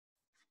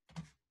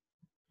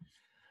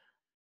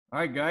All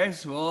right,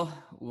 guys. Well,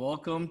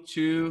 welcome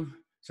to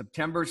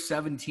September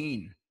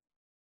 17.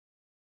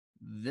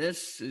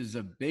 This is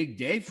a big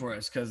day for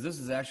us because this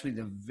is actually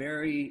the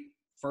very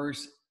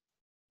first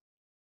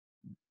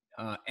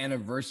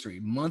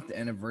month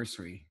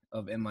anniversary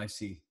of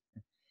MIC.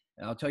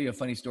 And I'll tell you a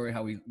funny story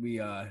how we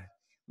were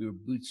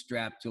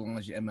bootstrapped to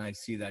launch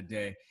MIC that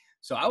day.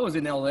 So I was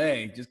in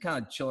LA just kind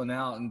of chilling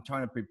out and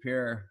trying to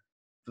prepare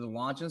for the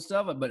launch and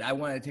stuff, but I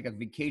wanted to take a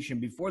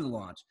vacation before the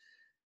launch.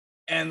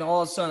 And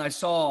all of a sudden I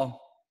saw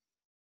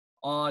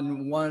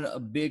on a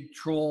big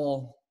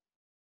troll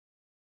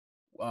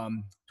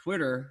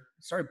Twitter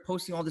started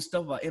posting all this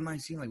stuff about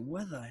MIC. I'm like,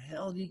 where the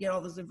hell do you get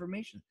all this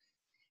information?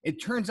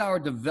 It turns out our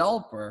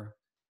developer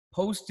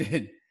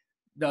posted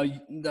the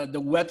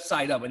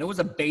website up, and it was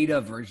a beta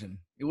version.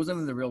 It wasn't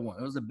even the real one.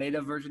 It was a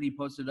beta version he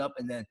posted up,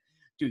 and then,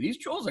 dude, these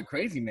trolls are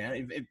crazy,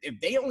 man. If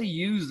they only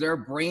use their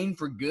brain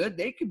for good,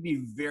 they could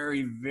be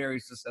very, very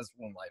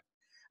successful in life.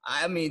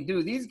 I mean,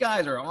 dude, these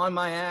guys are on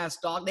my ass,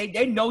 dog.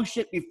 They know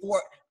shit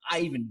before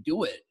I even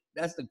do it.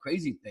 That's the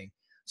crazy thing.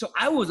 So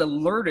I was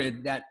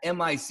alerted that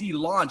MIC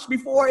launched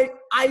before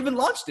I even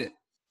launched it.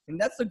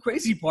 And that's the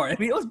crazy part. I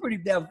mean, it was pretty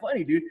damn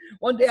funny, dude.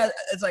 One day,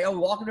 it's like I was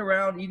walking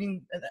around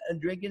eating and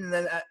drinking and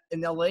then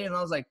in LA, and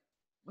I was like,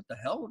 what the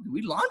hell? Did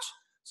we launch?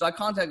 So I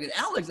contacted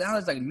Alex, and I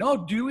was like,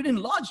 no, dude, we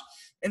didn't launch.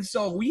 And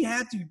so we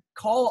had to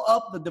call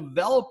up the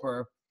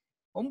developer.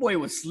 Homeboy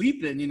was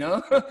sleeping, you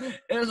know? And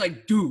it was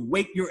like, dude,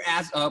 wake your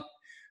ass up,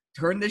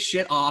 turn this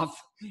shit off.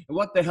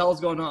 What the hell is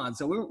going on?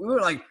 So we were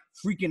like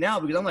freaking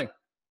out because I'm like,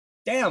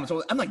 damn.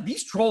 So I'm like,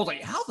 these trolls,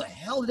 like, how the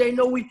hell did they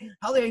know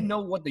how did they know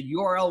what the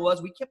URL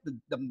was? We kept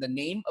the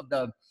name of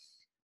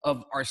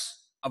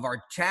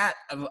our chat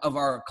of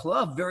our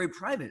club very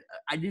private.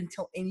 I didn't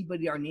tell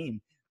anybody our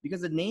name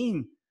because the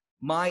name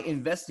My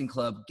Investing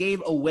Club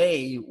gave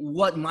away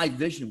what my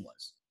vision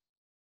was.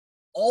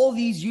 All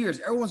these years,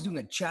 everyone's doing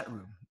a chat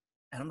room.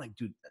 And I'm like,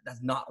 dude,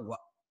 that's not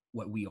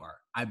what we are.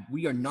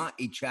 We are not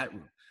a chat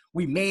room.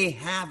 We may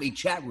have a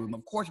chat room.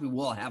 Of course, we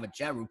will have a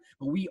chat room,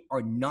 but we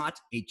are not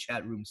a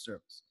chat room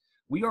service.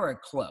 We are a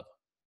club,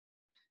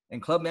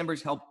 and club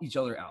members help each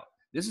other out.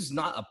 This is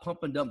not a pump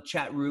and dump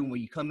chat room where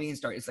you come in and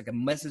start. It's like a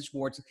message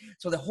board.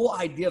 So the whole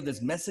idea of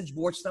this message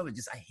board stuff,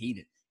 I hate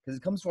it because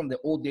it comes from the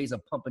old days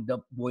of pump and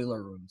dump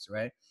boiler rooms,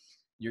 right?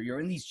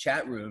 You're in these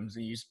chat rooms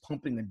and you're just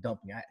pumping and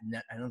dumping.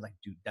 And I was like,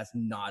 dude, that's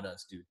not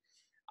us, dude.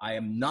 I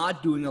am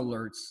not doing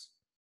alerts.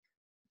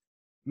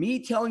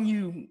 Me telling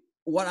you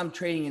what I'm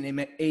trading in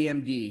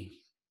AMD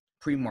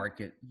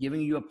pre-market, giving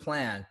you a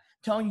plan,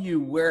 telling you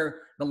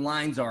where the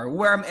lines are,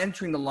 where I'm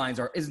entering the lines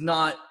are, is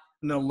not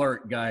an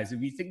alert, guys. If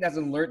you think that's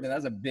an alert, then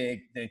that's a big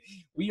thing.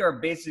 We are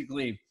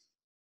basically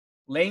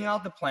laying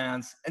out the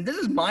plans, and this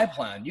is my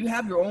plan. You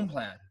have your own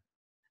plan.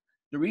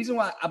 The reason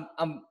why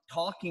I'm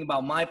talking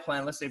about my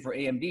plan, let's say for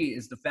AMD,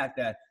 is the fact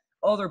that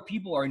other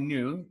people are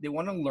new. They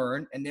want to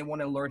learn, and they want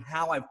to learn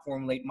how I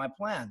formulate my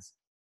plans.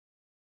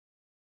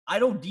 I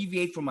don't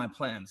deviate from my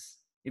plans.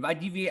 If I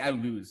deviate, I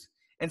lose.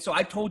 And so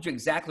I told you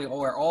exactly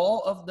where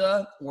all of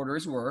the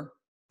orders were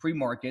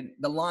pre-market,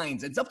 the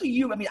lines. It's up to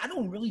you. I mean, I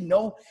don't really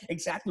know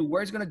exactly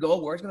where it's going to go,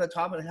 where it's going to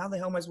top, and how the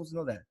hell am I supposed to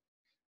know that?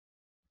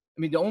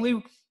 I mean, the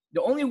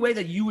only way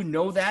that you would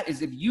know that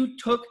is if you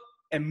took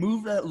and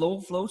moved that low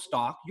flow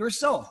stock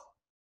yourself.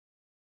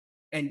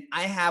 And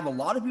I have a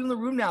lot of people in the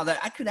room now that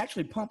I could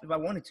actually pump if I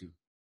wanted to.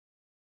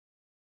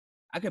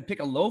 I could pick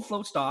a low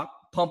flow stock,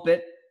 pump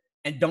it,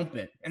 and dump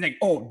it. And like,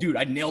 oh, dude,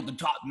 I nailed the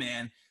top,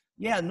 man.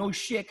 Yeah, no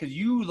shit, because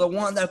you the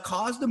one that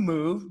caused the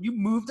move. You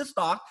moved the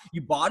stock.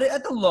 You bought it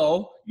at the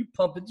low. You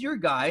pumped it to your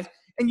guys,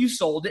 and you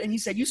sold it, and you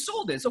said you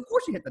sold it. So, of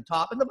course, you hit the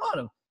top and the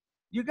bottom.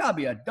 You got to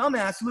be a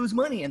dumbass to lose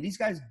money, and these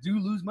guys do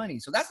lose money.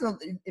 So,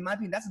 in my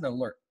opinion, that's an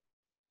alert,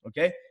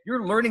 okay?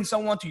 You're alerting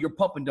someone to your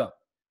pump and dump.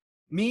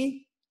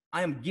 Me,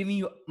 I am giving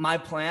you my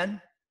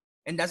plan,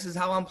 and this is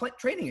how I'm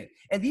trading it.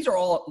 And these are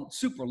all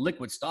super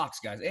liquid stocks,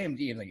 guys.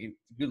 AMD, like,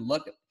 good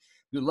luck.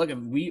 Good luck if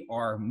we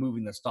are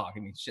moving the stock. I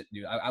mean, shit,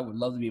 dude. I would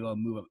love to be able to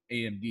move up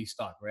AMD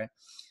stock, right?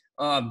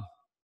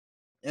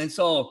 And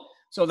so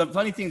the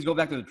funny things go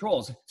back to the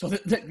trolls. So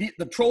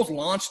the trolls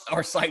launched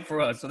our site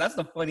for us. So that's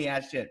the funny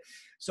ass shit.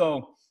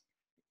 So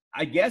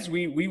I guess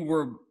we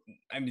were.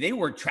 I mean, they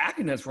were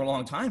tracking us for a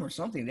long time or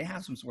something. They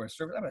have some sort of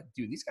service. I'm like,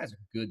 dude, these guys are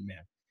good,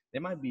 man. They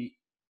might be.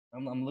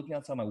 I'm looking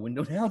outside my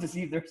window now to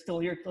see if they're still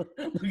here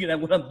looking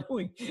at what I'm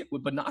doing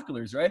with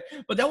binoculars, right?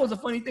 But that was a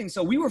funny thing.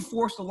 So we were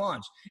forced to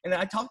launch. And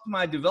I talked to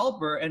my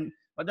developer, and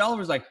my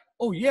developer's like,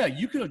 oh, yeah,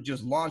 you could have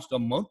just launched a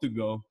month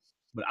ago,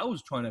 but I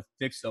was trying to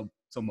fix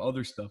some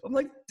other stuff. I'm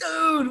like,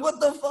 dude, what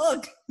the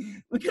fuck?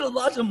 We could have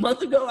launched a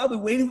month ago. I've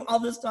been waiting for all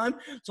this time.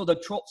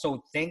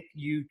 So thank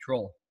you,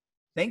 troll.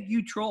 Thank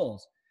you,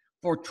 trolls,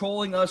 for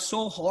trolling us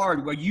so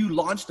hard where you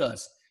launched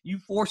us. You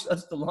forced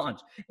us to launch.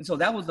 And so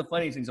that was the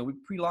funniest thing. So we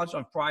pre-launched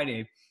on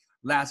Friday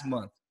last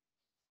month.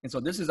 And so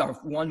this is our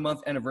 1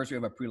 month anniversary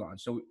of our pre-launch.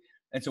 So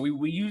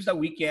we used that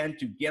weekend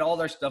to get all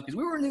our stuff because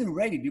we weren't even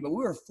ready, dude, but we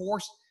were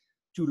forced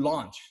to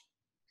launch.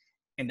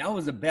 And that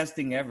was the best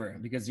thing ever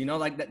because, you know,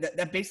 like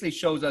that basically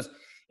shows us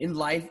in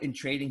life, in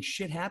trading,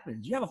 shit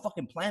happens. You have a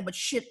fucking plan, but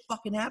shit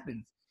fucking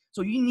happens.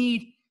 So you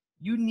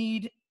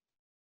need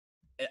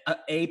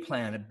a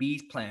plan, a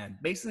B plan.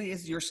 Basically,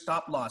 it's your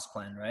stop loss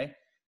plan, right?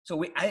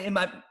 So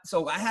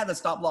I had the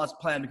stop loss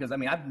plan because I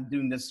mean I've been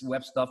doing this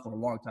web stuff for a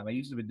long time. I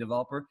used to be a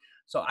developer,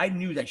 so I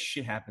knew that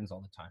shit happens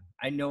all the time.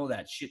 I know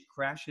that shit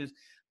crashes,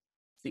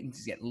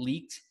 things get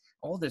leaked,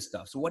 all this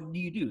stuff. So what do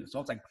you do? So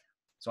it's like,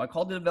 so I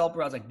called the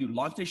developer. I was like, dude,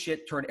 launch this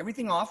shit, turn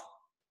everything off.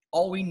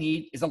 All we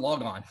need is a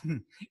log on.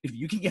 If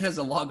you can get us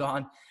a log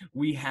on,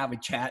 we have a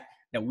chat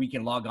that we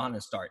can log on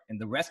and start, and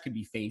the rest could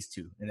be phase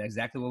 2, and that's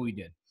exactly what we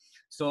did.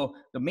 So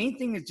the main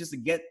thing is just to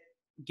get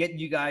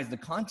you guys the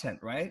content,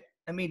 right?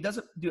 I mean,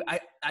 doesn't do I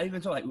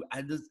even told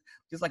I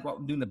just like what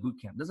we're doing the boot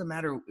camp. Doesn't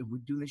matter if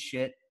we're doing this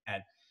shit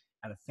at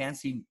a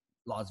fancy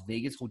Las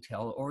Vegas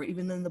hotel or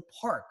even in the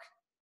park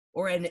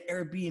or at an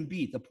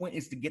Airbnb. The point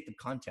is to get the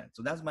content.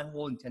 So that's my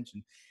whole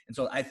intention. And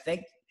so I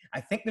thank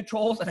the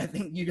trolls and I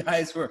thank you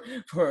guys for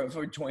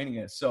joining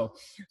us. So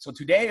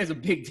today is a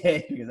big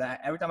day because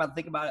every time I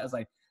think about it, I was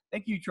like,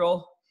 thank you,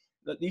 troll.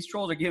 These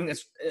trolls are giving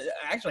us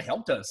actually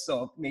helped us.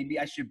 So maybe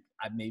I should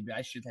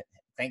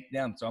thank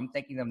them. So I'm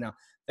thanking them now.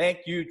 Thank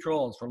you,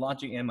 trolls, for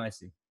launching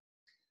MIC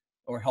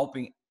or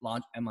helping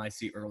launch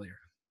MIC earlier.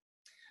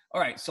 All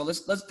right, so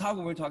let's talk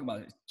what we're talking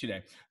about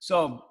today.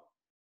 So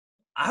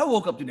I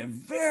woke up today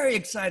very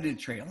excited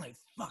to trade. I'm like,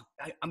 fuck,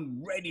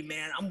 I'm ready,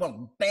 man. I'm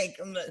gonna bank.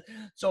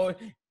 So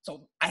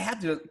I had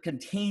to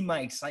contain my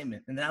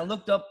excitement. And then I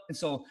looked up, and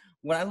so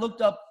when I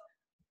looked up,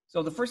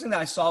 so the first thing that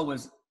I saw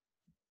was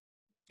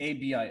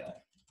ABIL.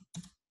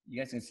 You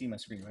guys can see my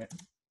screen, right?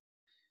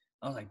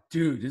 I was like,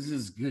 dude, this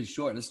is good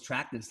short. Let's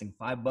track this thing,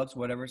 $5,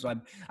 whatever. So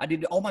I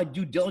did all my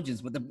due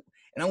diligence with them,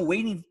 and I'm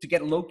waiting to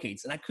get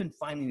locates, and I couldn't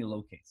find any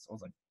locates. So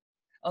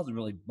I was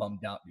really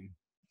bummed out, dude.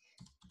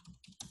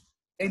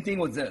 Same thing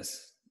with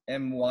this,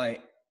 MY.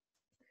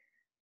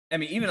 I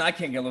mean, even I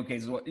can't get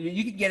locates.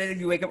 You can get it if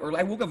you wake up early.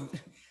 I woke up.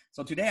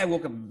 So today I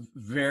woke up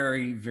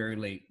very, very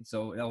late.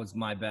 So that was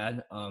my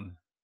bad.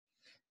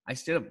 I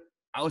stayed up.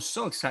 I was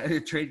so excited to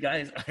trade,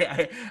 guys.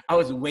 I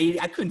was waiting.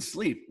 I couldn't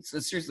sleep. So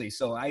seriously.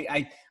 So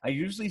I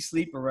usually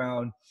sleep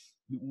around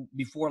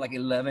before like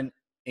 11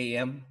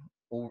 a.m.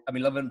 or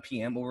 11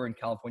 p.m. over in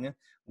California,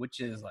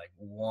 which is like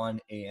 1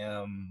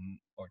 a.m.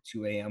 or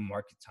 2 a.m.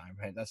 market time,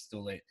 right? That's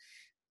still late.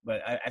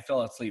 But I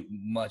fell asleep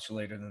much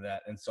later than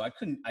that. And so I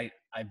couldn't, I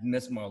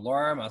missed my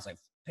alarm. I was like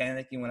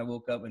panicking when I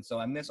woke up. And so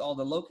I missed all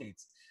the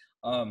locates.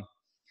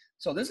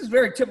 So this is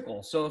very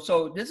typical.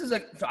 So this is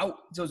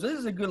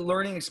a good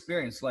learning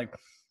experience. Like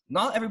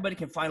not everybody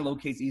can find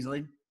locates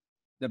easily.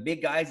 The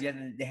big guys, yeah,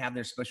 they have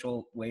their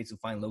special ways to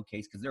find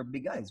locates because they're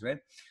big guys, right?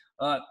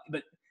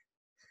 But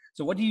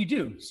so what do you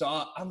do?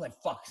 So I'm like,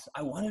 fuck,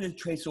 I wanted to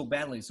trade so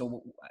badly.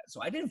 So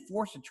I didn't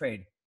force a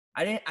trade.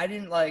 I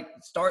didn't like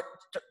start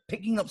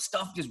picking up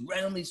stuff, just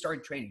randomly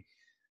start trading.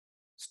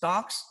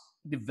 Stocks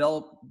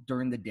develop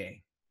during the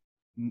day.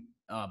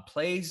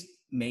 Plays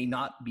may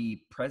not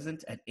be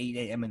present at 8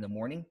 a.m. in the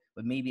morning,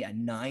 but maybe at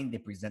 9 they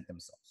present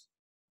themselves.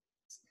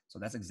 So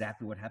that's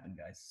exactly what happened,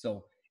 guys.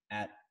 So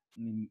let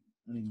me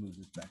move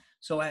this back.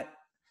 So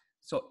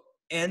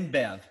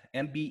NBEV,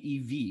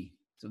 MBEV.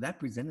 So that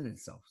presented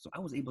itself. So I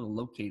was able to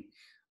locate.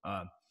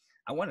 I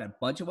wanted a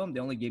bunch of them.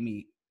 They only gave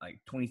me like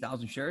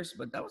 20,000 shares,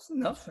 but that was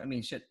enough. I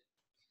mean, shit.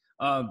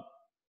 I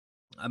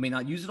may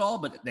not use it all,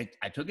 but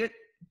I took it,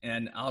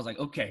 and I was like,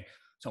 okay.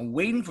 So I'm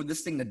waiting for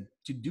this thing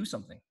to do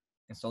something.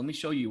 And so let me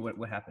show you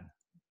what happened.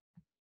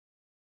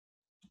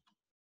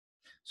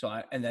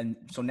 So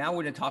now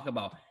we're going to talk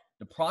about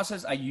the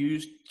process I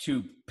used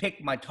to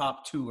pick my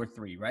top 2 or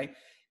 3, right?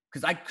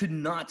 Because I could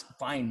not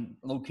find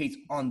locates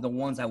on the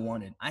ones I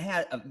wanted. I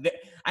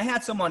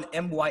had some on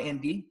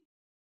MYND,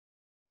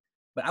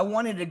 but I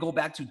wanted to go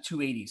back to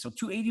 280. So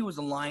 280 was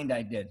the line that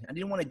I did. I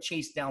didn't want to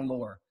chase down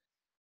lower.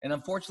 And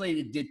unfortunately,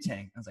 it did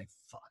tank. I was like,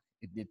 fuck,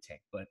 it did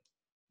tank. But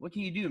what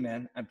can you do,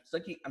 man? I'm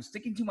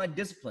sticking to my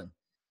discipline.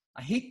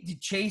 I hate to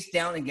chase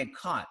down and get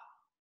caught.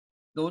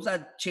 Those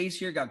that chase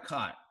here got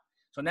caught.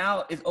 So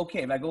now it's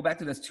okay. If I go back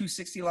to this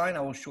 260 line,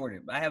 I will short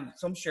it. I have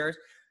some shares,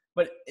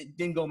 but it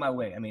didn't go my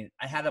way. I mean,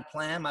 I had a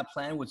plan. My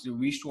plan was to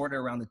re-short it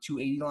around the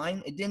 280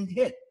 line. It didn't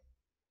hit.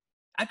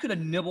 I could have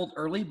nibbled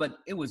early, but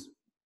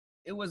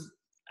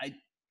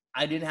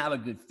I didn't have a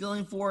good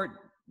feeling for it.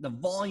 The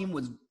volume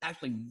was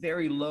actually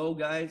very low,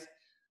 guys.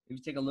 If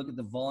you take a look at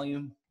the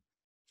volume,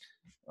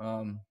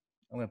 I'm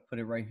going to put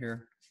it right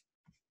here.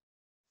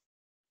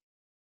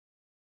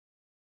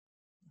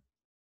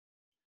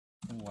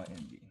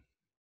 NYND.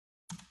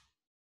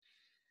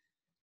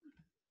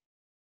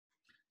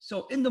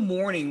 So in the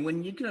morning,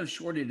 when you could have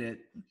shorted it,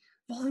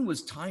 volume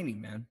was tiny,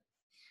 man.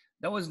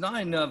 That was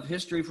not enough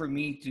history for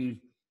me to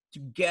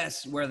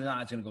guess whether or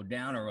not it's going to go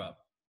down or up.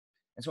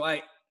 And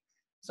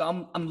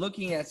so I'm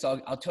looking at, so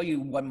I'll tell you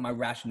what my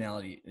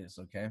rationality is,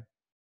 okay?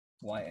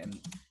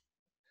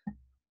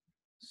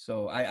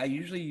 So I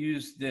usually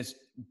use this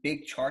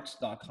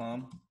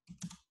bigcharts.com.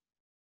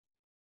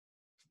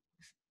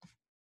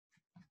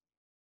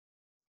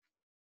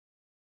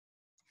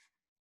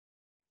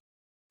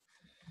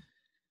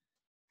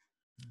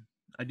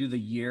 I do the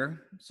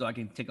year so I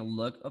can take a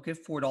look. Okay,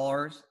 $4,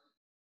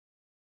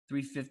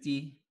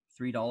 $3.50,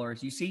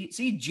 $3. You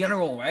see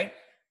general, right?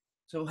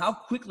 So how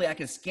quickly I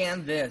can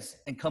scan this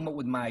and come up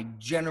with my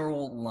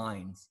general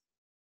lines.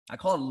 I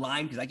call it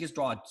line because I just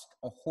draw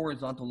a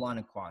horizontal line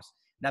across.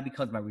 That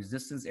becomes my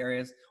resistance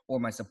areas or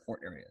my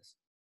support areas.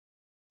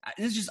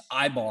 This is just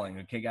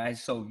eyeballing, okay,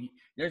 guys? So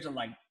there's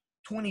like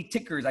 20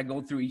 tickers I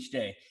go through each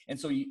day. And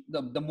so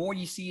the more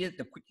you see it,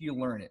 the quicker you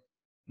learn it,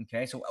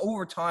 okay? So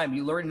over time,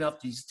 you learn enough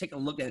to just take a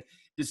look at it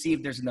to see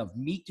if there's enough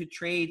meat to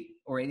trade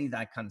or any of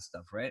that kind of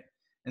stuff, right?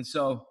 And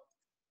so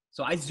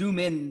I zoom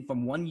in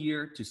from 1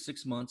 year to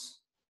 6 months.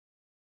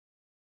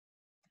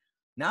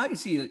 Now I can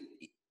see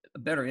a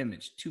better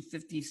image.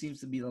 250 seems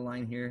to be the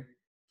line here.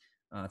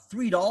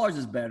 $3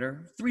 is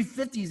better.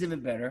 350 is even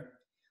better.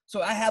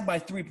 So I have my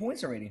 3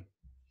 points already.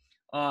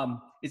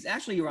 It's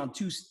actually around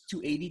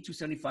 280,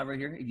 275 right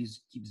here if you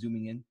keep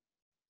zooming in.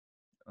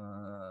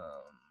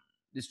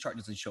 This chart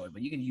doesn't show it,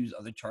 but you can use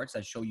other charts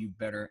that show you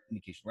better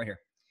indication. Right here.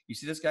 You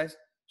see this, guys?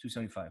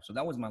 275. So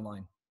that was my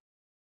line.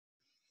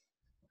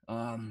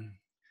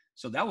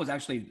 So that was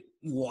actually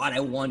what I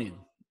wanted.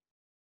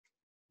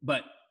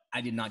 But I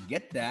did not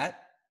get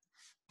that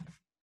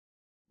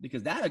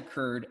because that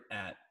occurred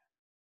at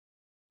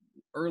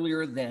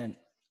earlier than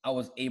I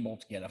was able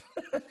to get up.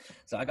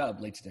 So I got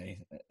up late today.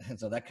 And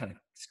so that kind of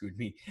screwed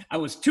me. I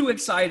was too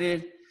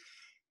excited.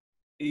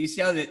 You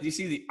see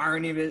the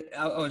irony of it?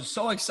 I was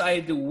so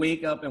excited to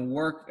wake up and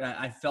work.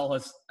 I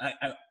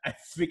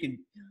freaking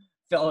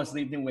fell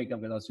asleep, didn't wake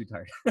up because I was too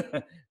tired.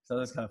 So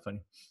that's kind of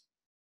funny.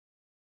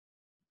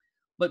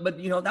 But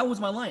you know, that was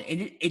my line.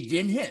 And it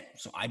didn't hit.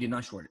 So I did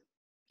not short it.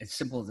 As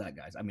simple as that,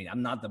 guys. I mean,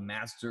 I'm not the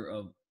master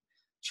of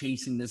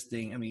chasing this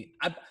thing. I mean,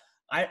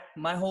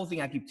 my whole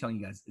thing I keep telling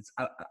you guys,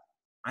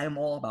 I am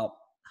all about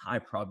high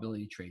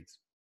probability trades.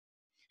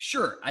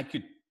 Sure, I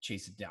could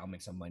chase it down,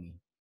 make some money,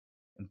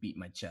 and beat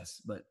my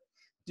chest. But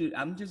dude,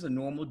 I'm just a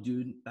normal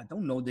dude. I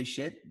don't know this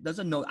shit. I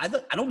don't know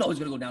it's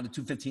gonna go down to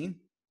 215.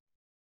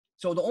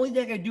 So the only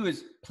thing I can do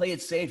is play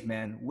it safe,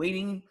 man.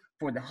 Waiting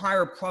for the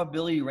higher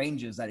probability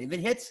ranges that if it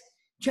hits,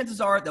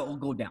 chances are that will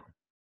go down.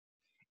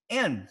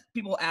 And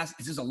people ask,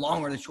 is this a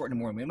long or a short in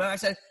the morning? And I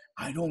said,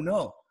 I don't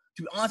know.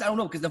 To be honest, I don't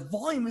know because the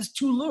volume is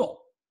too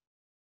little.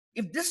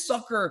 If this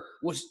sucker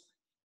was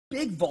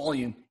big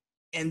volume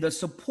and the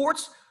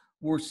supports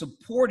were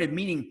supported,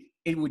 meaning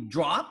it would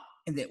drop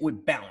and it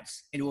would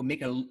bounce and it would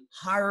make a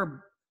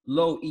higher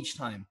low each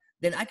time,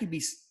 then I could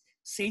be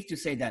safe to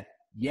say that,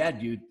 yeah,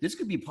 dude, this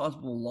could be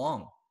possible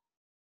long.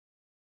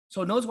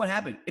 So notice what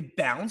happened. It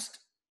bounced.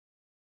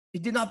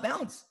 It did not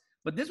bounce.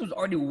 But this was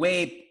already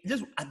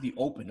this was at the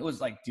open. It was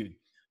like, dude,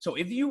 so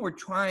if you were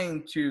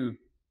trying to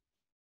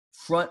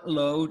front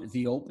load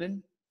the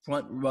open,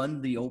 front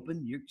run the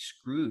open, you're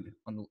screwed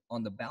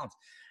on the bounce.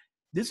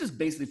 This is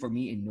basically for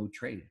me a no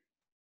trade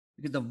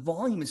because the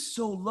volume is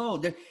so low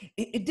that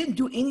it didn't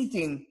do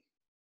anything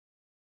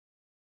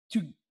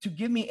to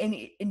give me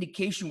any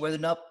indication whether or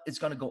not it's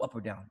going to go up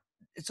or down.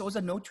 So it's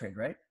a no trade,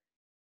 right?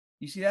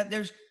 You see that?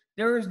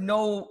 There is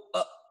no,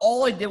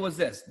 all I did was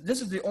this.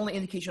 This is the only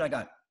indication I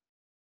got.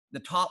 The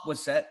top was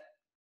set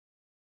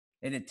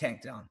and it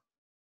tanked down.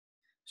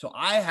 So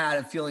I had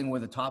a feeling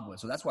where the top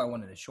was. So that's why I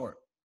wanted to short.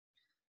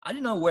 I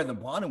didn't know where the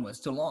bottom was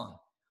too long.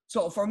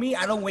 So for me,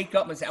 I don't wake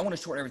up and say, I want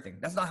to short everything.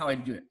 That's not how I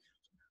do it.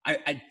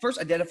 I first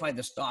identify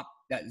the stop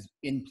that is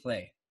in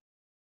play.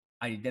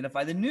 I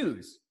identify the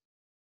news.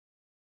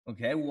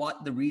 Okay,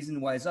 what the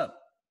reason why it's up.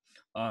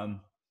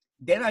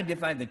 Then I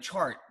define the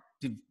chart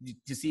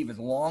to see if it's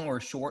long or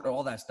short or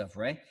all that stuff,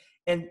 right?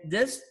 And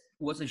this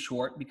was a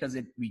short because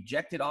it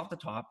rejected off the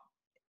top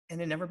and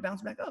it never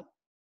bounced back up.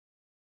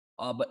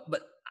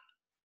 But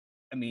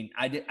I mean,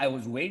 I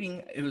was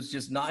waiting. It was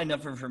just not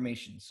enough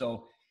information.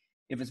 So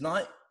if it's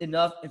not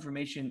enough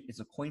information, it's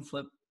a coin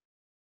flip.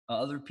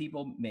 Other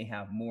people may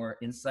have more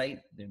insight.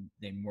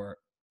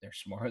 They're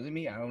smarter than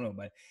me. I don't know,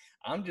 but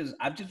I'm just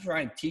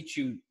trying to teach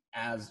you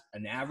as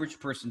an average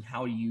person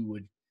how you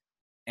would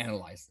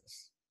analyze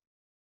this.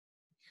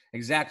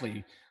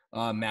 Exactly,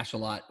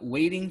 Mashalot.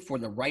 Waiting for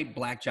the right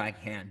blackjack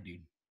hand, dude.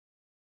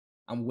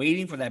 I'm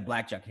waiting for that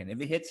blackjack hand. If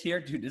it hits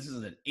here, dude, this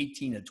is an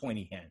 18 to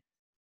 20 hand.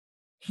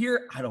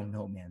 Here, I don't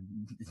know, man.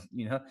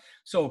 You know,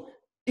 so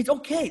it's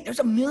okay. There's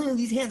a million of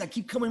these hands that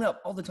keep coming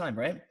up all the time,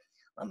 right?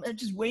 I'm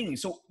just waiting.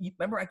 So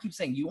remember, I keep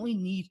saying you only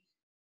need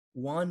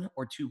 1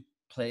 or 2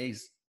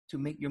 plays to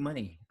make your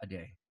money a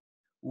day.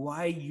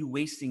 Why are you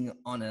wasting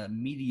on a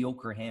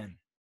mediocre hand?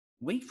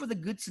 Wait for the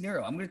good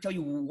scenario. I'm going to tell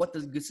you what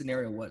the good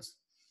scenario was.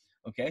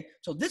 Okay,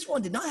 so this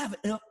one did not have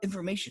enough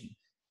information.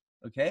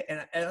 Okay,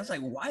 and I was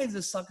like, why is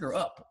this sucker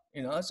up?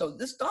 You know, so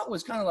this thought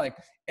was kind of like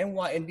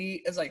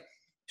NYND. It's like,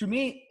 to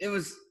me, it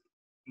was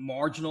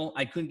marginal.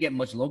 I couldn't get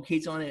much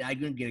locates on it. I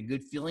couldn't get a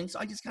good feeling, so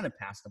I just kind of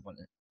passed up on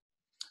it.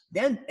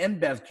 Then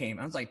MBEV came.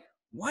 I was like,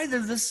 why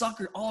does this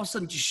sucker all of a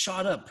sudden just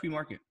shot up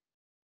pre-market?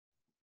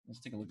 Let's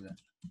take a look at that.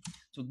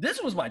 So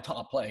this was my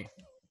top play.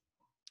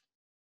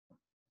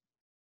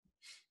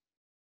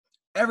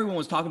 Everyone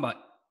was talking about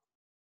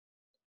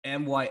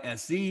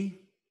NYSE.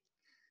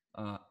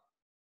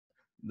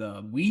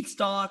 the wheat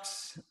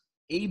stocks,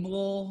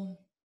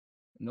 Able.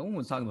 No one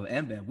was talking about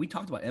MBEV. We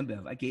talked about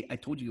MBEV. I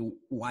told you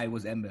why it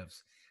was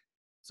MBEVs.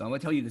 So I'm gonna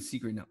tell you the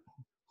secret now.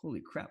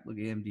 Holy crap! Look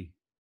at AMD.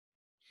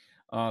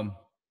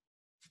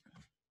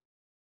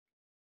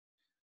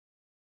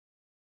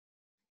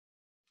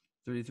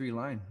 33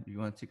 line. If you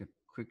want to take a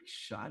quick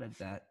shot at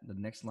that, the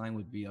next line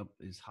would be up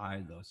is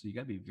high though. So you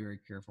gotta be very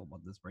careful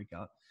about this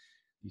breakout.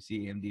 You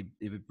see AMD,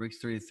 if it breaks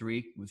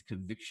 33 with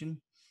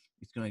conviction,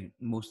 it's gonna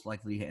most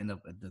likely end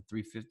up at the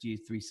 350,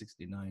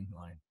 369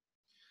 line.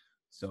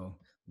 So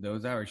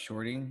those that are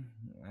shorting,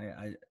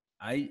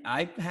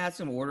 I had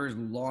some orders a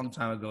long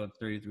time ago at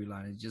 33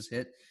 line. It just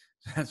hit.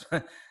 That's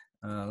why.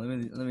 Let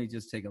me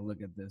just take a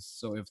look at this.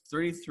 So if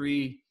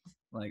 33,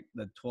 like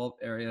the 12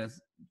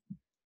 areas,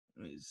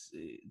 let me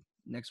see.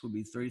 Next would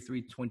be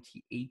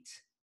 33.28.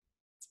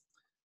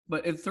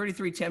 But if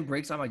 33.10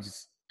 breaks, I might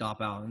just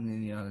stop out, and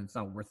then it's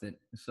not worth it.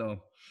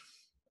 So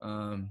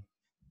let me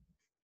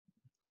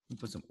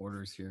put some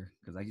orders here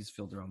because I just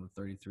filter on the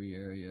 33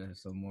 area.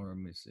 So more. Let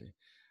me see.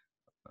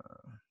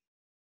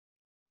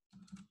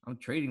 I'm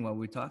trading while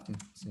we're talking.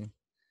 See,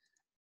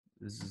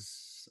 this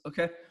is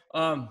okay.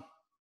 So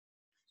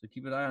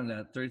keep an eye on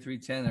that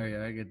 33.10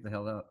 area. I get the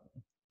hell out.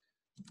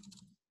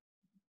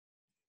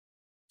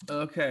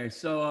 Okay,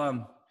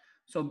 so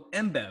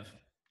MBEV.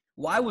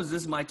 Why was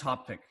this my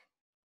top pick?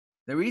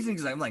 The reason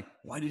is I'm like,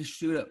 why did it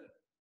shoot up?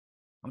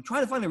 I'm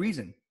trying to find the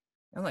reason.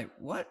 I'm like,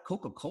 what?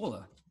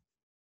 Coca-Cola.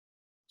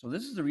 So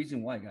this is the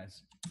reason why,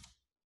 guys.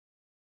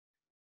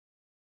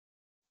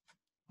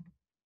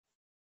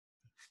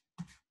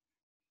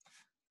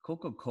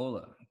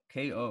 Coca-Cola,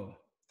 KO.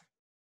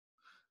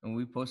 And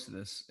we posted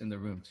this in the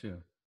room too.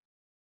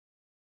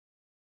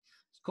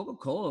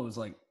 Coca-Cola was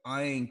like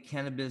eyeing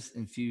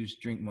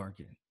cannabis-infused drink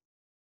market.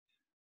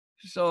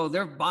 So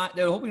they're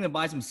hoping to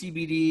buy some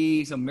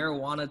CBD, some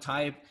marijuana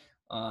type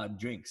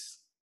drinks.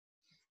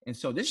 And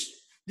so this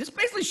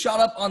basically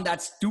shot up on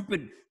that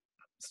stupid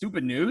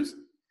news.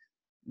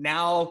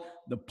 Now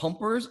the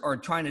pumpers are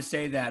trying to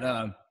say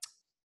that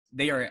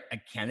they are a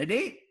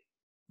candidate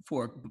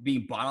for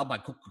being bought out by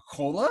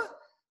Coca-Cola.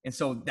 And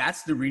so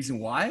that's the reason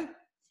why.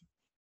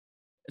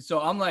 So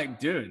I'm like,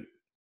 dude,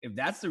 if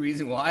that's the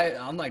reason why,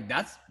 I'm like,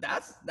 that's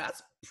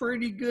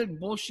pretty good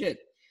bullshit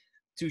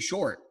to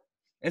short.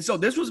 And so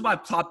this was my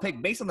top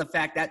pick based on the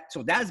fact that,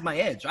 so that is my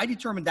edge. I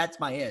determined that's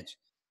my edge.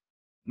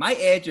 My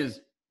edge is,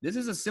 this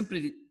is a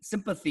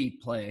sympathy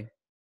play,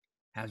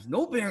 has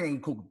no bearing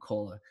on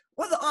Coca-Cola.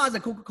 What are the odds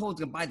that Coca-Cola is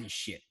going to buy this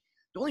shit?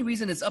 The only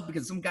reason it's up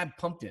because some guy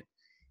pumped it.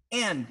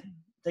 And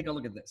take a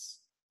look at this.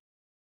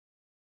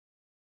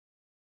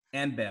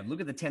 MBEV, look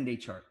at the 10-day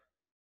chart.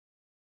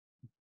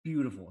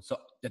 Beautiful. So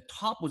the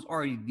top was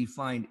already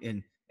defined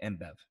in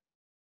MBEV.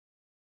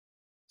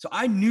 So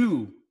I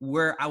knew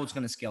where I was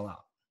going to scale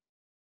out.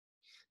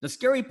 The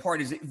scary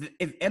part is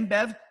if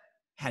MBEV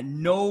had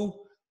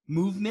no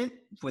movement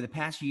for the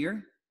past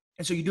year,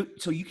 and so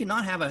you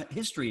cannot have a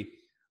history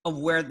of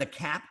where the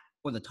cap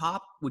or the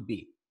top would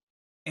be.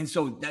 And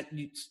so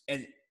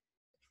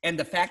and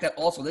the fact that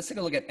also, let's take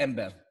a look at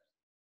MBEV.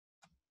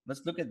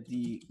 Let's look at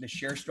the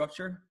share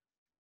structure.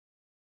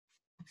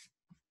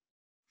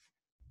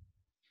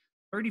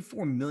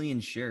 34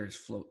 million shares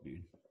float,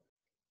 dude.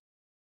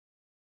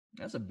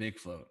 That's a big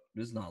float.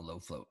 This is not a low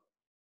float.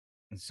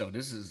 And so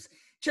this is,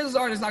 chances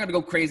are it's not going to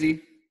go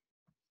crazy,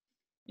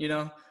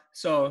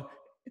 So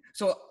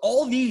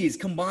all these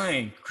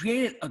combined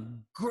created a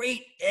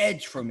great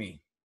edge for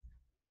me.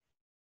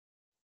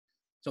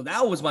 So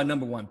that was my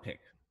number one pick.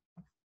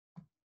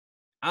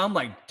 I'm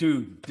like,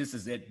 dude, this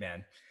is it,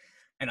 man.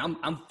 And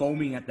I'm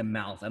foaming at the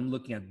mouth. I'm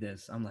looking at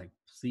this. I'm like,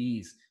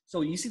 please.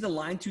 So you see the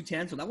line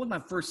 210. So that was my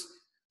first.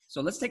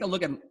 So let's take a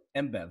look at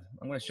MBEV.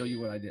 I'm going to show you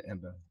what I did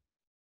MBEV.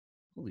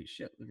 Holy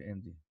shit, look at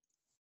MD.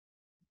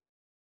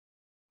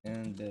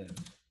 MBEV.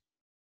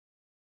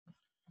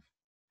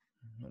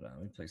 Hold on,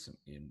 let me play some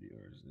AMD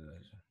orders.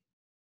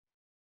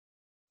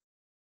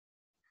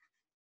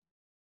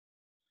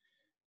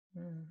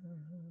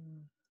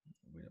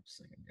 Wait up a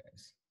second,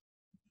 guys.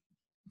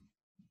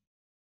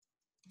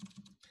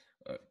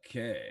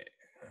 Okay.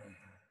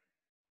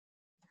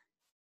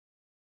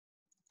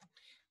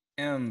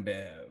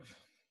 MBEV.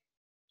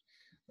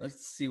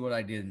 Let's see what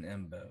I did in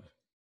MBEV.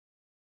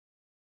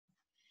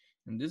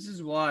 And this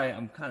is why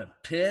I'm kind of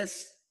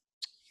pissed.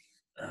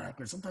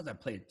 Because sometimes I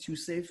play it too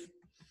safe.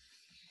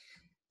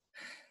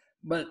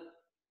 But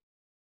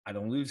I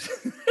don't lose.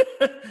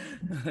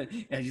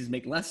 I just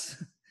make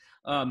less.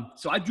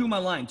 So I drew my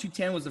line.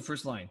 210 was the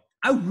first line.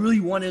 I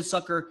really wanted a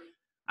sucker.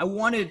 I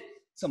wanted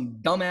some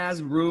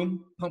dumbass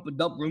room, pump and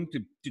dump room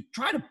to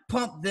try to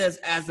pump this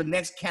as the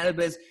next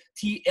cannabis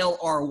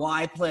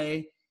TLRY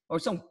play or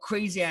some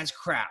crazy ass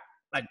crap.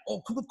 Like,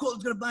 oh,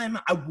 Coca-Cola's going to buy him.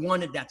 I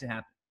wanted that to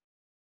happen.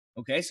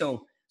 Okay,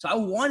 so I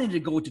wanted to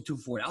go to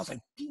 240. I was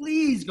like,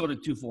 please go to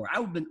 240. I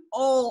would have been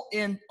all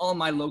in on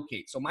my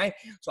locate. So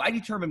I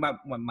determined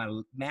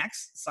my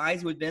max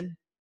size would have been,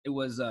 it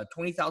was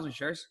 20,000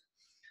 shares.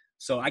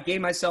 So I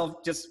gave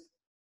myself just,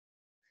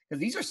 because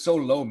these are so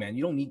low, man.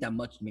 You don't need that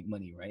much to make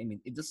money, right? I mean,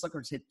 if the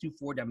suckers hit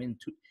 240, I'm in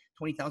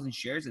 20,000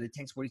 shares and it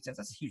tanks 40 cents.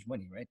 That's huge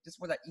money, right? Just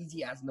for that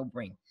easy ass no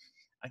brain.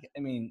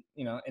 I mean,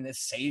 you know, and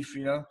it's safe,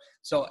 you know.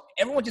 So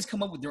everyone just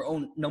come up with their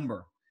own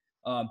number.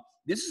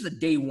 This is a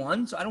day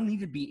one, so I don't need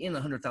to be in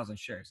 100,000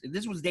 shares. If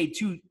this was day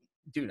two,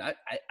 dude,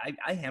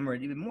 I hammer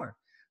it even more.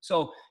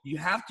 So you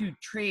have to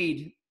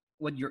trade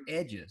what your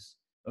edge is.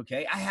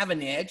 Okay, I have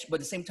an edge, but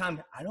at the same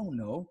time, I don't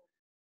know.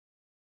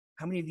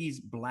 How many of these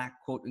black,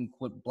 quote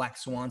unquote, black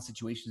swan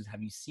situations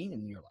have you seen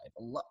in your life?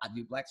 A lot. I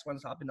do. Black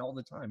swans happen all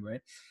the time,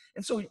 right?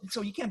 And so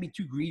you can't be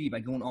too greedy by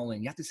going all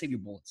in. You have to save your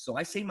bullets. So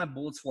I saved my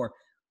bullets for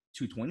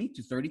 220,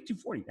 230,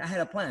 240. I had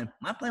a plan.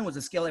 My plan was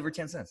to scale every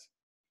 10 cents.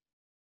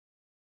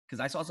 Because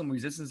I saw some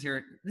resistance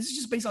here. This is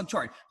just based on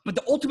chart. But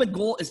the ultimate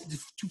goal is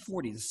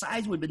 240. The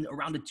size would have been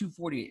around the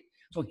 240.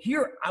 So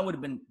here I would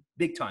have been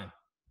big time.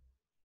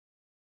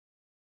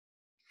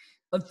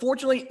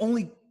 Unfortunately,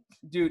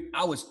 dude,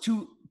 I was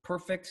too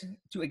perfect,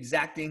 too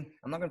exacting.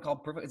 I'm not gonna call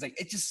it perfect. It's like,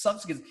 it just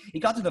sucks because it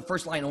got to the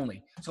first line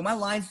only. So my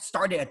line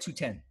started at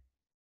 210.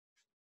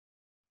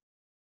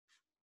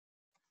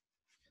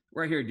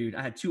 Right here, dude.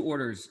 I had two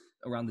orders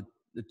around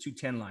the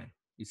 210 line.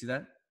 You see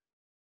that?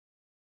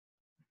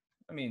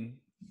 I mean,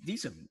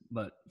 decent,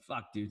 but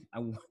fuck, dude.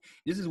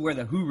 This is where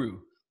the Huru,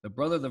 the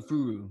brother of the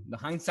Furu, the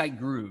hindsight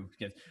guru,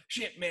 because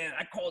shit, man,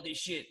 I called this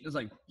shit. It was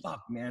like,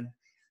 fuck, man.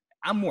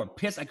 I'm more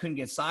pissed I couldn't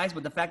get size,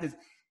 but the fact is,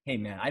 hey,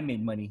 man, I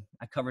made money.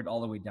 I covered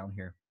all the way down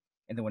here.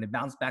 And then when it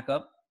bounced back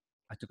up,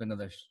 I took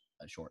another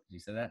short. Did you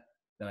see that?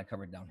 Then I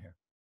covered down here.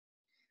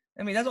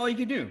 I mean, that's all you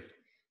could do.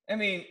 I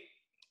mean,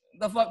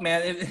 the fuck,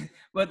 man.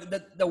 But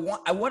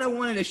what I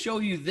wanted to show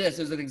you this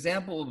is an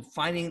example of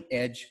finding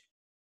edge,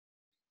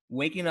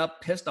 waking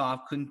up pissed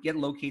off, couldn't get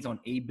locates on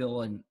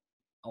A-bill and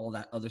all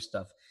that other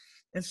stuff.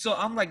 And so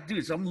I'm like,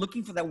 dude, so I'm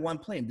looking for that one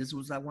play. And this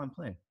was that one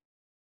play.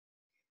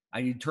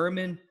 I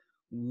determined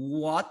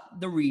what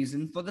the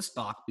reason for the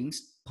stock being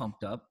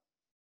pumped up.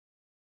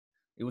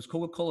 It was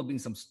Coca-Cola being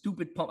some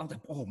stupid pump. I was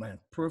like, oh man,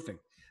 perfect.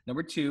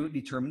 Number two,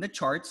 determine the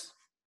charts.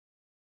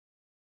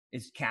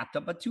 It's capped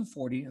up at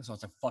 240. So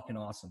it's like fucking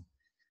awesome.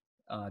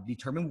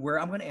 Determine where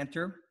I'm going to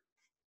enter.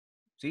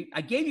 See, I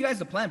gave you guys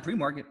the plan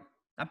pre-market.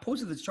 I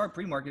posted this chart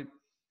pre-market.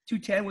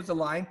 210 was the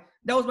line.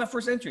 That was my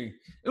first entry.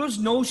 It was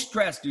no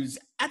stress, dude.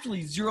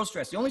 Absolutely zero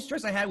stress. The only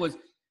stress I had was,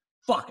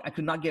 fuck, I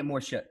could not get more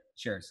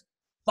shares.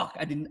 Fuck,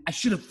 I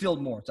should have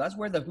filled more. So that's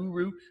where the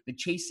Huru, the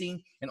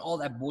chasing, and all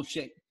that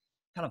bullshit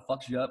kind of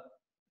fucks you up.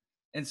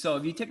 And so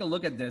if you take a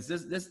look at this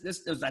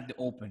was at the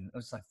open. It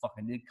was like, fuck,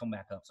 I need to come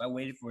back up. So I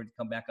waited for it to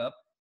come back up.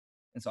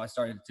 And so I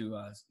started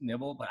to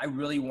nibble, but I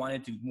really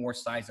wanted to more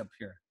size up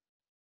here.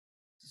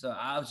 So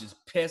I was just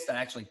pissed I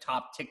actually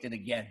top ticked it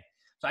again.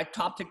 So I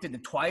top ticked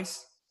it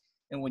twice.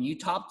 And when you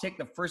top tick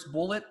the first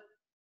bullet,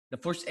 the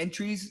first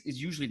entries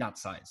is usually not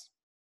size.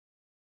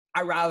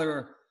 I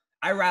rather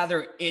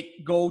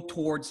it go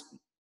towards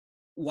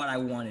what I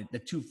wanted, the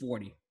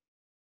 240.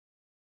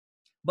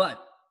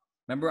 But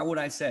remember what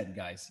I said,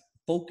 guys.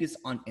 Focus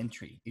on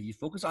entry. If you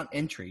focus on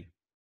entry,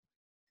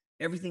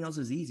 everything else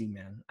is easy,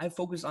 man. I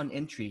focused on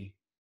entry,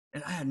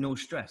 and I had no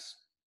stress.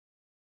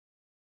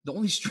 The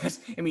only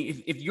stress, I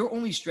mean, if your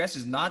only stress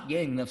is not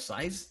getting enough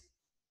size,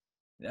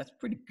 that's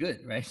pretty good,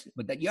 right?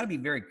 But that you gotta be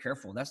very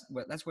careful. That's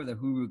where the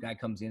Huru guy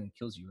comes in and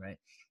kills you, right?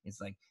 It's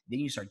like, then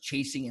you start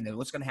chasing, and then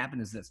what's gonna happen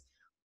is this.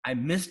 I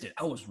missed it.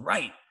 I was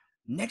right.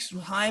 Next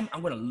time,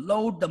 I'm going to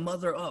load the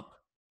mother up.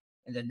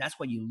 And then that's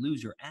why you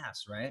lose your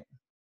ass, right?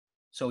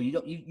 So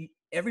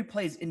every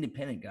play is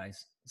independent,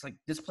 guys. It's like,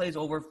 this play is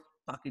over.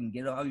 Fucking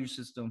get it out of your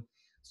system.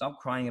 Stop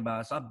crying about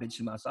it. Stop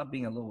bitching about it. Stop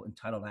being a little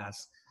entitled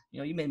ass. You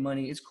know, you made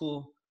money. It's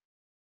cool.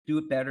 Do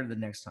it better the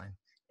next time.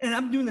 And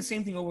I'm doing the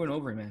same thing over and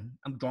over, man.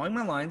 I'm drawing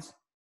my lines.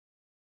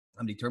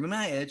 I'm determining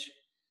my edge.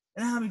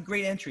 And I'm having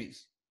great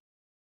entries.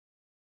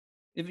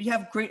 If you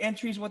have great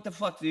entries, what the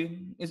fuck,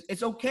 dude?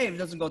 It's okay if it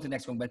doesn't go to the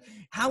next one. But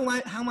how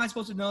am I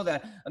supposed to know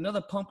that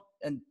another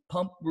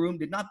pump room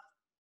did not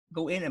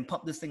go in and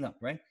pump this thing up,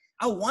 right?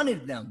 I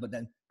wanted them, but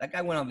then that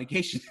guy went on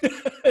vacation.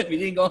 If he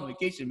didn't go on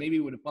vacation, maybe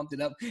he would have pumped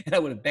it up and I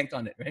would have banked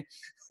on it, right?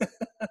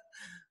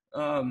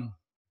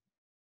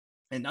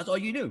 And that's all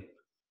you do.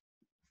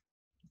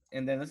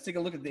 And then let's take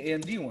a look at the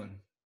AMD one.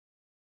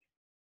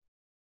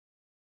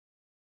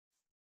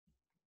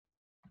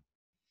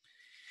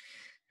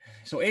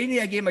 So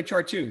AMD, I gave my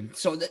chart too.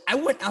 So I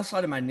went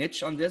outside of my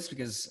niche on this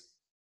because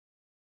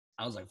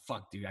I was like,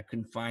 fuck, dude, I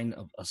couldn't find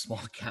a small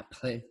cap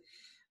play.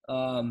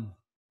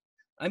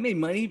 I made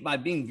money by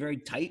being very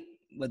tight,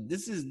 but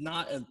this is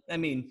not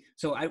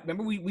so I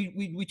remember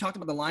we talked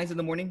about the lines in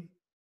the morning,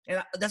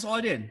 and that's all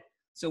I did.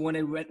 So when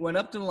it went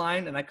up to the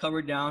line and I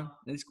covered down,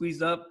 then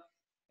squeezed up.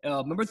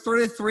 Remember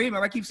 33?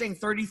 Remember I keep saying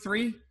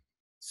 33?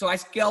 So I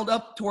scaled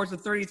up towards the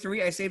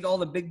 33. I saved all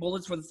the big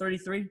bullets for the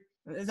 33.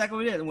 Exactly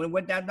what we did. And when it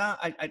went down,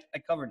 I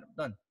covered.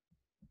 Done.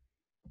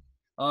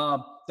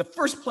 The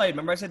first play,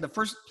 remember I said the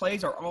first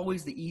plays are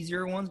always the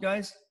easier ones,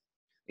 guys?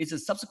 It's the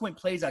subsequent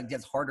plays that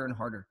gets harder and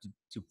harder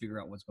to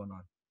figure out what's going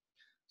on.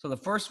 So the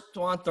first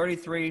one,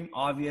 33,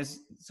 obvious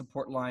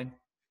support line.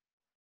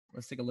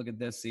 Let's take a look at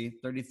this. See,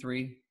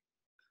 33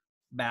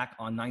 back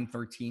on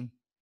 913.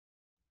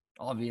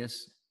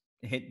 Obvious.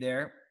 Hit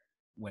there,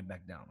 went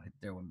back down. Hit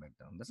there, went back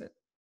down. That's it.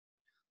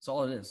 That's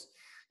all it is.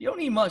 You don't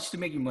need much to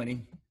make your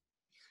money.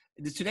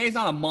 Today's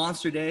not a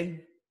monster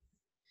day.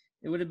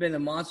 It would have been a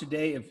monster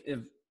day if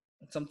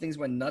some things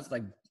went nuts,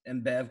 like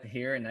MBEV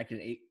here, and I could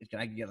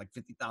get like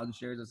 50,000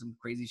 shares or some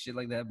crazy shit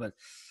like that. But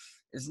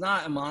it's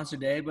not a monster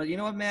day. But you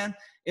know what, man?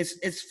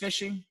 It's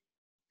fishing.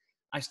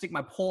 I stick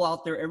my pole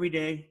out there every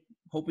day,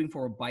 hoping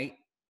for a bite.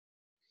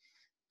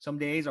 Some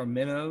days are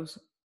minnows.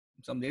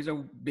 Some days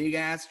are big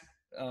ass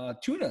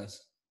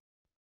tunas.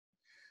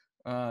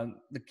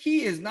 The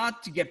key is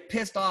not to get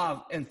pissed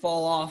off and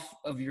fall off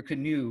of your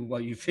canoe while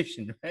you're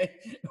fishing, right?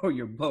 Or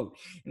your boat.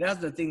 And that's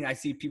the thing I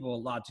see people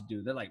a lot to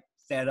do. They're like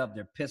fed up.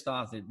 They're pissed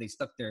off. They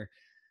stuck their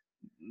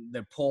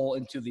pole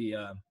into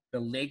the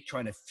lake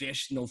trying to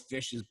fish. No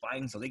fish is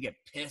biting, so they get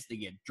pissed. They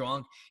get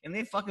drunk, and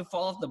they fucking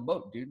fall off the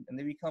boat, dude. And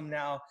they become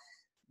now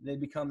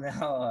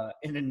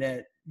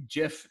internet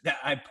GIF that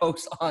I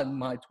post on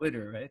my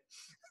Twitter, right?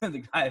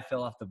 The guy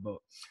fell off the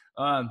boat.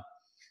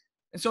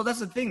 And so that's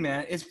the thing,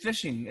 man. It's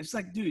fishing. It's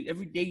like, dude,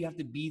 every day you have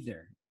to be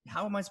there.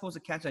 How am I supposed to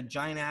catch a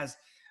giant ass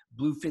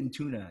bluefin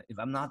tuna if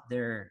I'm not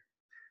there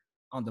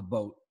on the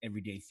boat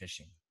every day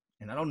fishing?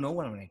 And I don't know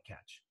what I'm going to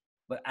catch.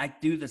 But I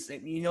do the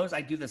same. You notice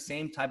I do the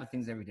same type of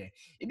things every day.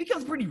 It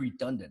becomes pretty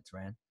redundant,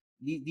 man.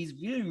 These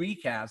video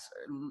recaps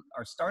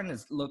are starting to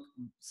look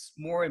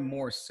more and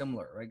more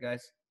similar, right,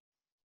 guys?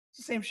 It's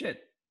the same shit.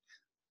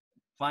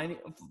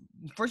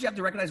 First, you have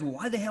to recognize,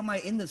 why the hell am I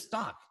in this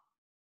stock?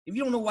 If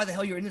you don't know why the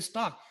hell you're in this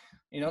stock,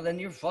 then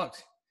you're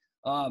fucked.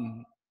 For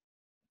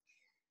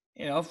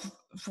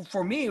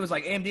me, it was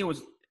like AMD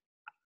was,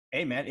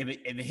 hey man, if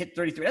it hit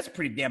 33, that's a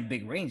pretty damn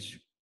big range.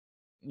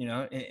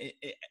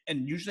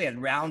 And usually at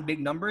round big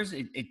numbers,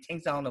 it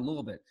tanks down a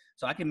little bit.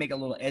 So I can make a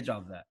little edge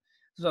off that.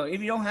 So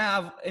if you don't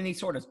have any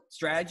sort of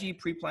strategy,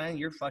 pre-planning,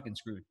 you're fucking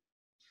screwed.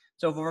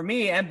 So for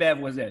me, MBEV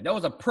was it. That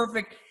was a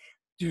perfect,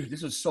 dude,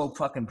 this was so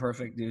fucking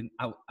perfect, dude.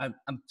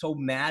 I'm so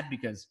mad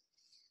because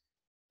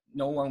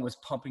no one was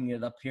pumping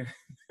it up here.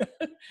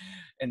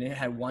 And it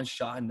had one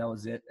shot and that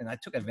was it. And I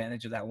took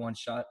advantage of that one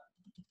shot.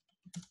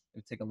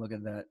 Let's take a look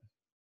at that.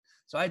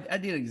 So I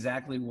did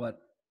exactly what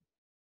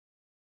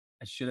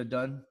I should have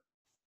done.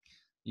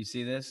 You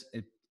see this?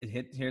 It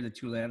hit here, the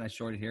two land. I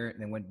shorted here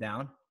and then went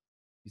down.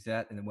 You see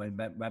that? And then went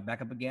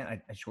back up again.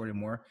 I shorted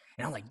more.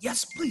 And I'm like,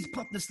 yes, please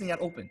pump this thing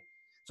out open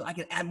so I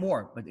can add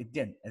more. But it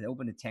didn't. It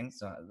opened the tank.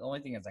 So the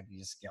only thing is I can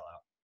just scale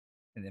out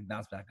and then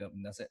bounce back up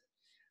and that's it.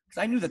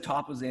 Because I knew the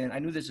top was in. I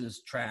knew this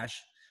was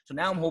trash. So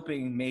now I'm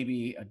hoping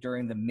maybe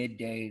during the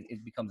midday,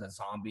 it becomes a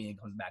zombie and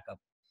comes back up.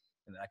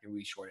 And then I can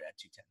re-short it at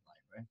 210 line,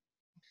 right?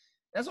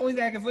 That's the only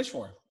thing I can wish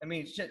for. I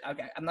mean, shit,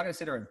 okay, I'm not going to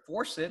sit there and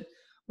force it.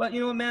 But you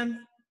know what,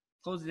 man?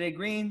 Close the day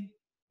green.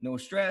 No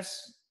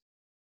stress.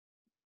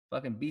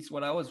 Fucking beats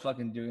what I was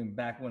fucking doing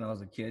back when I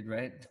was a kid,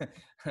 right?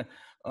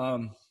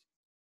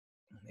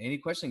 Any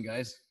question,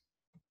 guys?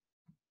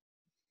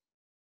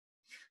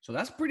 So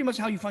that's pretty much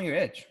how you find your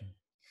edge.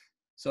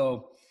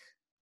 So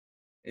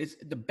it's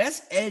the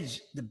best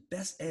edge,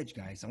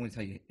 guys. I'm going to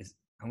tell you is,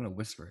 I'm going to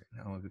whisper it.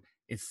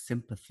 It's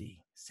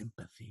sympathy.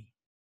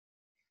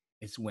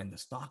 It's when the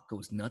stock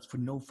goes nuts for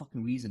no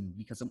fucking reason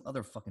because some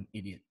other fucking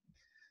idiot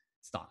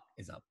stock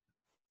is up.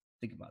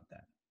 Think about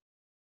that.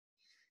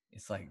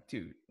 It's like,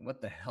 dude,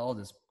 what the hell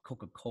does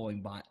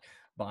Coca-Cola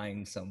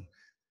buying some,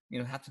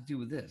 have to do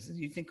with this?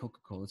 You think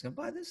Coca-Cola is going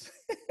to buy this?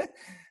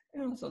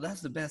 So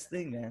that's the best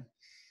thing, man.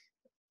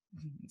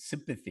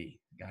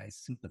 Sympathy, guys,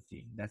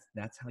 sympathy.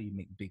 That's how you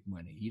make big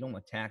money. You don't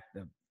attack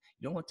the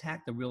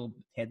real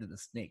head of the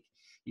snake.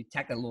 You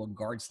attack that little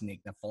guard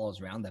snake that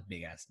follows around that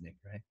big ass snake,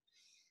 right?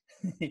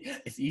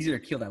 It's easier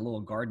to kill that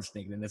little garden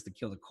snake than it is to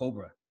kill the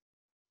cobra.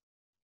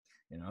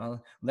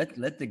 Let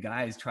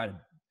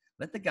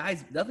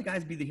the other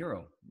guys be the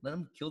hero. Let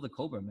them kill the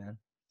cobra, man.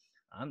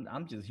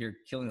 I'm just here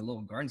killing the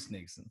little garden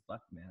snakes and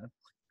fuck, man,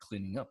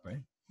 cleaning up,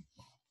 right?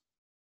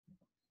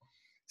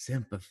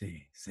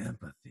 Sympathy.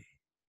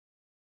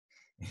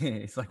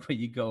 It's like when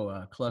you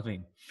go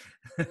clubbing.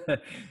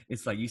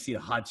 It's like you see a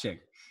hot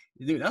chick.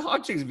 Dude, that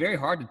hot chick is very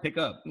hard to pick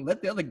up.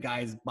 Let the other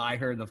guys buy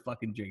her the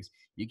fucking drinks.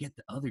 You get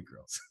the other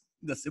girls,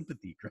 the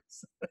sympathy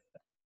girls.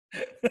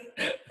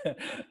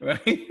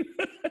 Right?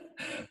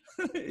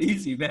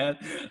 Easy, man.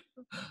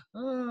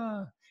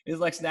 It's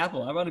like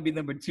Snapple. I want to be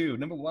number 2.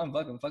 Number 1,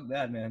 fuck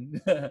that,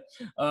 man.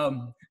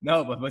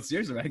 No, but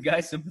seriously, right,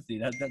 guys, sympathy.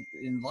 That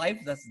in life,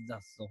 that's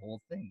the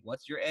whole thing.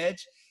 What's your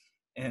edge?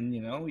 And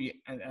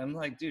I'm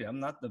like, dude, I'm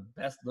not the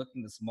best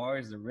looking, the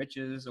smartest, the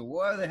richest, or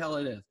whatever the hell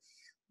it is.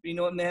 But you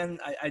know what, man?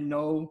 I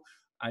know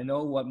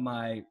what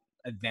my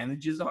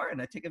advantages are, and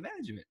I take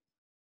advantage of it.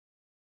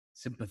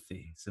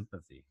 Sympathy.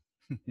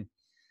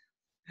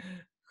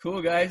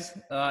 Cool, guys.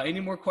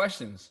 Any more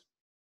questions?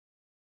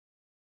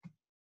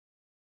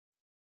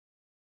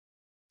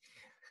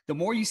 The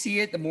more you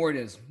see it, the more it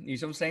is. You know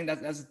what I'm saying?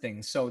 That's the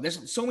thing. So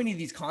there's so many of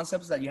these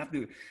concepts that you have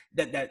to,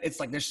 that it's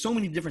like, there's so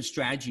many different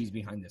strategies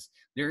behind this.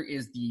 There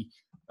is the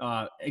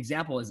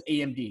example is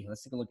AMD.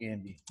 Let's take a look at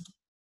AMD.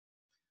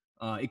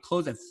 It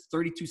closed at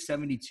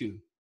 32.72.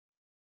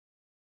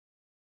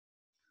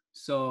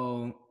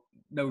 So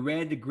the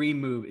red to green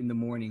move in the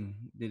morning,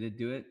 did it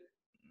do it?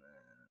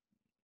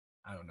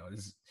 I don't know.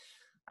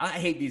 I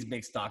hate these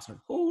big stocks. But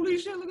holy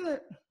shit, look at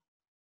that.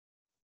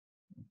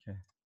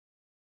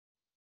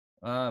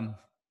 Okay.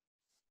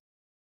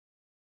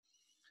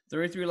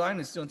 33 line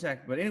is still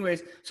intact. But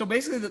anyways, so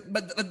basically,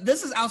 but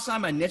this is outside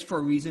my niche for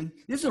a reason.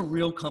 This is a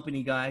real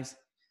company, guys.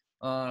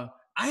 I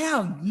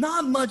have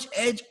not much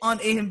edge on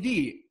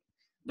AMD.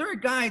 There are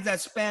guys that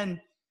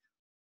spend,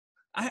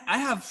 I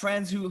have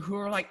friends who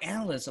are like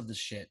analysts of this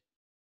shit.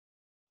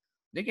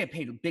 They get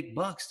paid big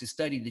bucks to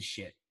study this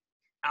shit.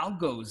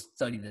 Algos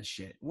study this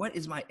shit. What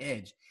is my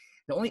edge?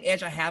 The only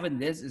edge I have in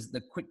this is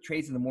the quick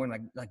trades in the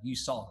morning, like you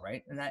saw,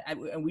 right?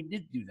 And we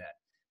did do that.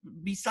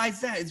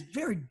 Besides that, it's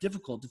very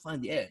difficult to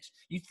find the edge.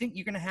 You think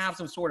you're going to have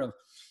some sort of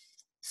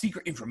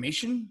secret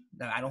information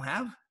that I don't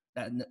have,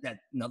 that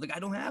another guy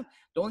don't have.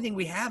 The only thing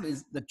we have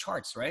is the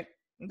charts, right?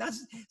 And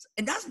that's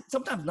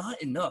sometimes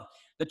not enough.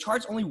 The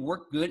charts only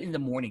work good in the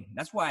morning.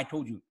 That's why I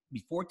told you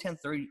before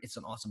 10:30, it's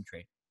an awesome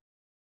trade.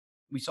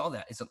 We saw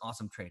that. It's an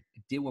awesome trade.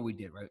 It did what we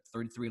did, right?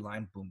 33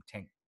 line, boom,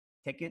 tank.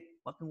 Take it,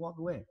 fucking walk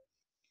away.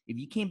 If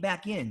you came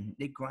back in,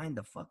 they grind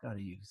the fuck out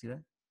of you. See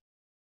that?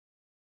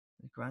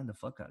 They grind the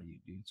fuck out of you,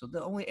 dude. So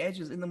the only edge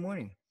is in the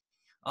morning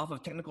off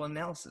of technical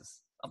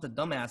analysis, off the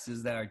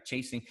dumbasses that are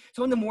chasing.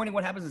 So in the morning,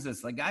 what happens is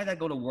this. Like guy that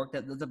go to work,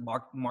 that does a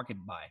market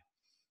buy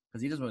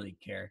because he doesn't really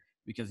care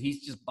because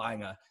he's just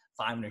buying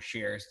 500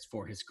 shares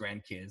for his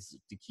grandkids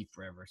to keep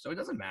forever. So it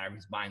doesn't matter if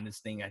he's buying this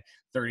thing at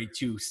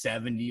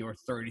 $32.70 or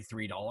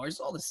 $33. It's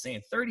all the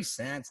same. 30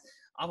 cents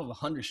off of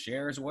 100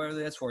 shares, whatever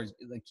it is, for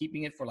like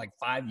keeping it for like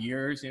 5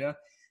 years, you know?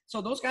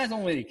 So those guys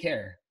don't really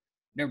care.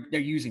 They're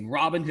using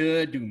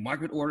Robinhood, doing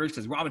market orders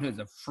because Robinhood is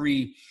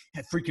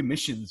had free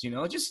commissions, you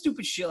know, just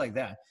stupid shit like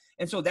that.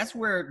 And so that's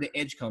where the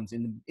edge comes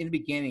in the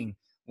beginning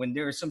when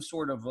there is some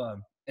sort of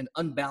an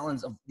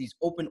unbalance of these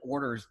open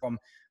orders from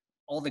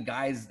all the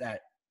guys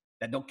that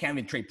can't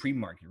even trade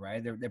pre-market,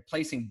 right? They're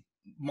placing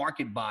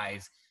market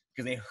buys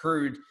because they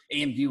heard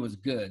AMD was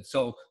good.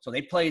 So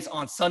they place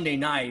on Sunday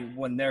night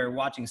when they're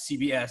watching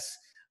CBS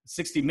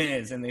 60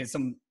 Minutes and there's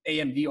some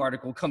AMD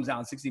article comes out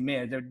in 60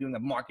 Minutes, they're doing a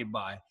market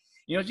buy.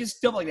 You know, just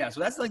stuff like that. So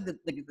that's like the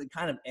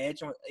kind of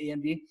edge on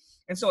AMD.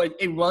 And so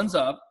it runs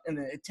up and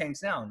then it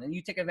tanks down and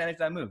you take advantage of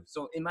that move.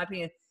 So in my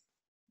opinion,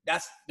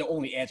 that's the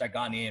only edge I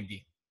got in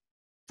AMD.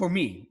 For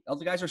me,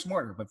 other guys are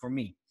smarter, but for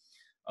me,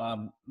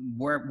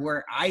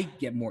 where I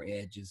get more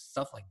edge is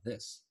stuff like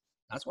this.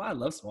 That's why I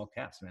love small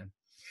caps, man.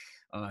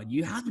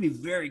 You have to be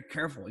very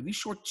careful. If you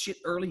short shit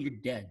early,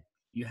 you're dead.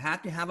 You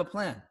have to have a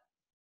plan.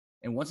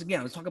 And once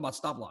again, let's talk about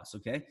stop loss,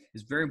 okay?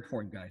 It's very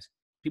important, guys.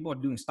 People are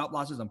doing stop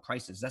losses on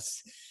prices.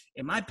 That's,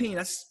 in my opinion,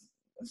 that's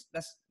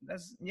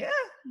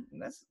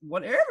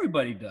what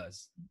everybody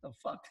does. What the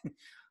fuck?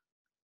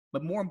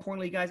 But more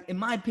importantly, guys, in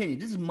my opinion,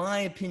 this is my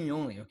opinion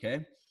only,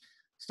 okay?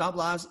 Stop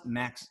loss,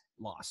 max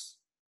loss.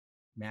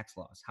 Max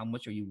loss. How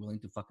much are you willing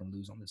to fucking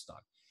lose on this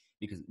stock?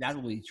 Because that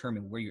will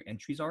determine where your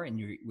entries are and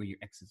where your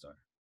exits are.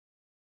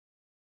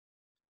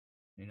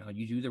 You know,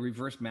 you do the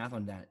reverse math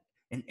on that.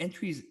 And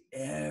entry is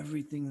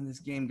everything in this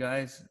game,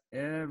 guys.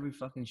 Every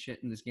fucking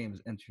shit in this game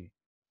is entry.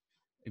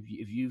 If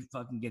you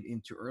fucking get in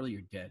too early,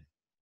 you're dead.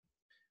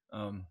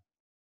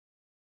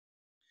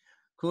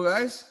 Cool,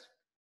 guys.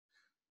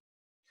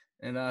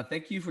 And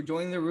thank you for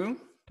joining the room.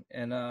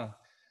 And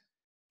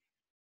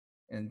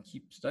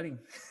keep studying.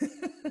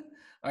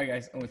 All right,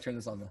 guys. I'm going to turn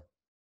this on.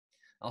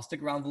 I'll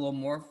stick around a little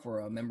more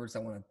for members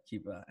that want to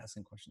keep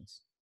asking questions.